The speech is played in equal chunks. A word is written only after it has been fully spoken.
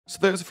So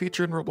there's a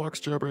feature in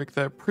Roblox Jailbreak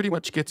that pretty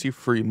much gets you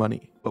free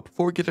money. But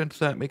before we get into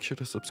that, make sure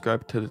to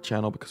subscribe to the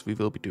channel because we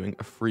will be doing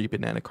a free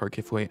banana card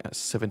giveaway at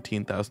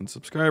 17,000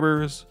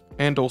 subscribers.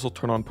 And also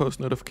turn on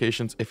post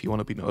notifications if you want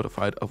to be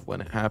notified of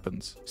when it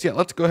happens. So yeah,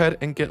 let's go ahead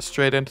and get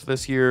straight into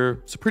this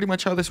here. So pretty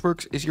much how this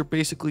works is you're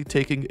basically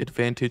taking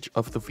advantage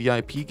of the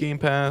VIP Game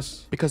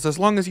Pass. Because as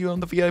long as you own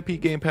the VIP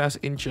Game Pass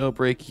in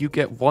Jailbreak, you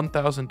get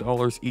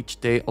 $1,000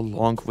 each day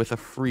along with a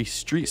free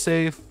street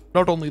safe.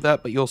 Not only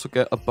that, but you also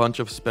get a bunch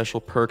of special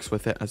perks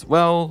with it as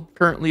well.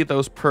 Currently,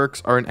 those perks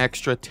are an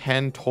extra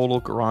 10 total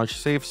garage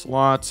safe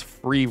slots,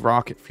 free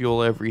rocket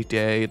fuel every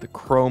day, the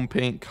chrome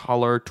paint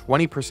color,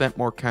 20%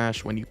 more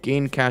cash when you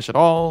gain cash at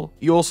all.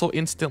 You also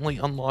instantly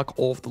unlock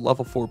all of the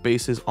level 4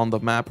 bases on the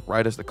map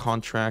right as the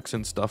contracts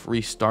and stuff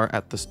restart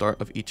at the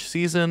start of each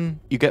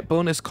season. You get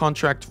bonus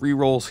contract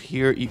rerolls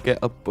here, you get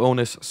a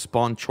bonus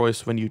spawn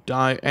choice when you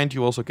die, and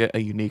you also get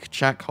a unique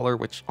chat color,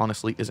 which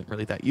honestly isn't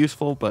really that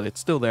useful, but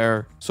it's still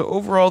there. So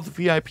overall, the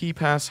VIP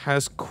Pass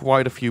has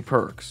quite a few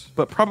perks,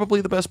 but probably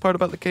the best part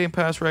about the Game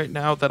Pass right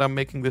now that I'm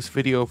making this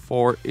video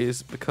for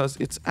is because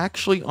it's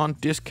actually on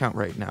discount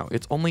right now.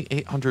 It's only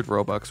 800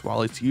 Robux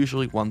while it's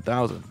usually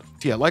 1,000.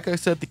 So yeah, like I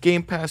said, the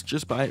Game Pass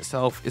just by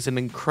itself is an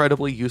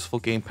incredibly useful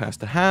Game Pass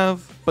to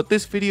have, but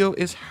this video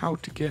is how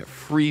to get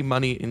free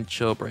money in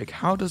Jailbreak.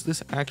 How does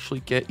this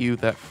actually get you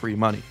that free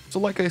money? So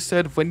like I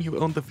said, when you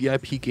own the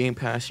VIP Game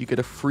Pass, you get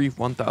a free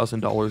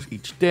 $1,000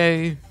 each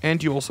day,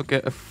 and you also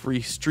get a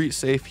free street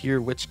safe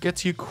here, which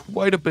gets you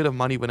quite a bit of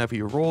money whenever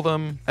you roll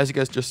them. As you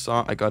guys just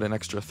saw, I got an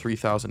extra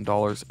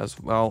 $3,000 as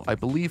well. I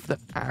believe the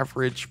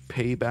average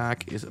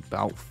payback is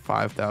about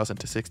 $5,000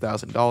 to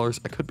 $6,000.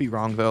 I could be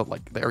wrong though.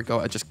 Like, there we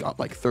go. I just got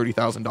like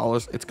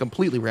 $30,000. It's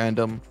completely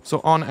random. So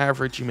on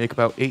average, you make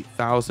about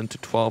 $8,000 to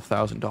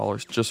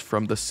 $12,000 just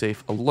from the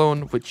safe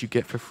alone, which you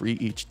get for free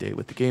each day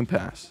with the Game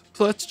Pass.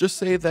 So let's just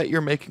say that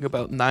you're making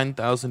about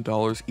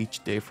 $9,000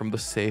 each day from the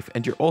safe,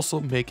 and you're also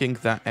making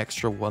that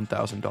extra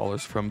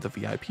 $1,000 from the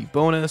VIP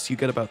bonus. You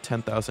get about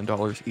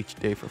 $10,000 each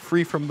day for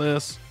free from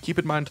this. Keep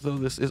in mind though,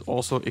 this is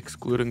also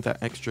excluding that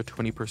extra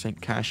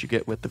 20% cash you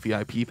get with the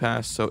VIP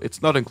pass, so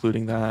it's not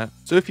including that.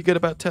 So if you get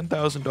about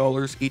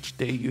 $10,000 each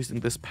day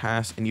using this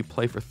pass and you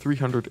play for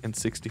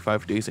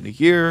 365 days in a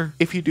year,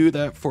 if you do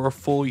that for a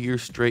full year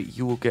straight,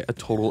 you will get a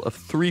total of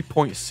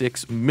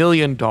 $3.6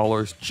 million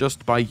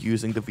just by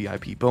using the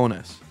VIP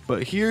bonus.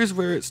 But here's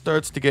where it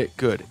starts to get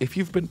good. If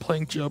you've been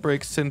playing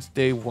Jailbreak since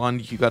day one,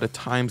 you gotta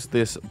times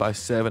this by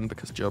 7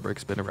 because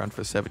Jailbreak's been around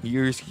for 7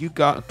 years. You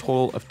got a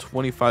total of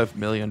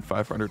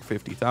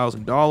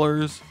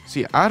 $25,550,000.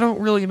 See, I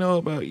don't really know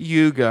about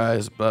you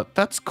guys, but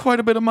that's quite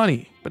a bit of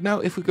money. But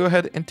now if we go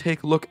ahead and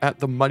take a look at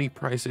the money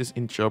prices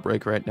in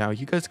Jailbreak right now,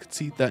 you guys can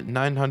see that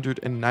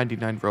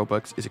 999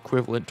 Robux is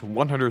equivalent to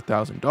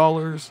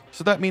 $100,000.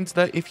 So that means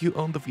that if you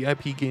own the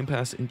VIP Game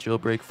Pass in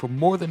Jailbreak for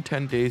more than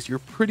 10 days, you're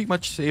pretty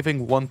much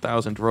saving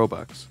 1,000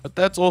 Robux. But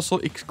that's also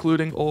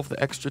excluding all of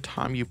the extra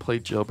time you play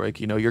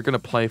Jailbreak. You know, you're going to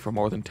play for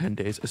more than 10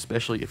 days,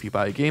 especially if you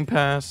buy a Game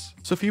Pass.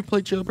 So if you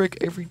play Jailbreak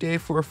every day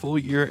for a full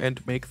year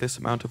and make this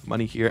amount of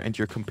money here, and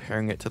you're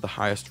comparing it to the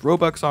highest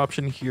Robux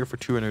option here for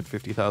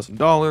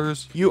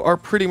 $250,000, you are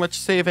pretty much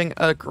saving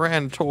a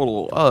grand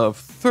total of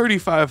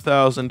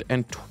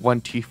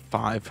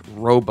 35,025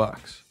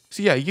 Robux.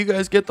 So yeah, you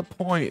guys get the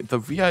point. The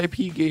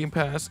VIP Game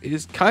Pass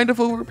is kind of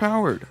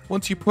overpowered.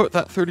 Once you put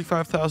that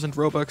 35,000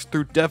 Robux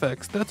through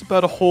DevX, that's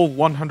about a whole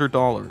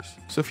 $100.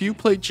 So if you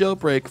play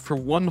Jailbreak for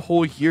one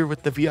whole year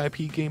with the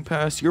VIP Game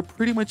Pass, you're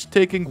pretty much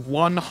taking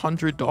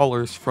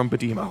 $100 from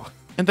Badimo.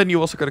 And then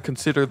you also got to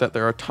consider that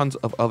there are tons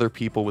of other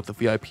people with the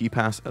VIP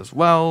pass as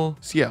well.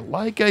 So yeah,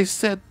 like I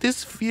said,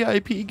 this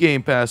VIP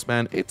Game Pass,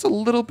 man, it's a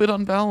little bit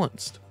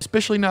unbalanced.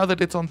 Especially now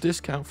that it's on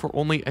discount for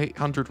only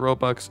 800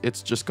 Robux,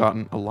 it's just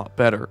gotten a lot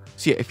better.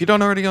 So yeah, if you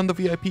don't already own the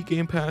VIP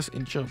Game Pass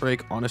in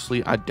Jailbreak,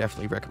 honestly, I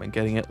definitely recommend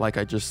getting it. Like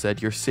I just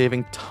said, you're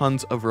saving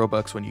tons of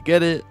Robux when you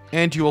get it,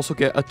 and you also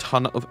get a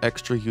ton of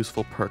extra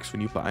useful perks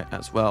when you buy it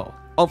as well.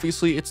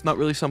 Obviously, it's not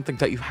really something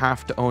that you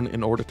have to own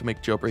in order to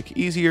make Jailbreak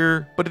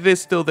easier, but it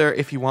is still there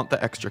if you want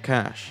the extra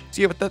cash.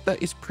 So yeah, with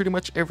that is pretty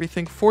much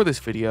everything for this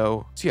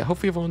video. So yeah,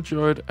 hopefully you've all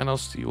enjoyed, and I'll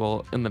see you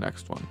all in the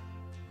next one.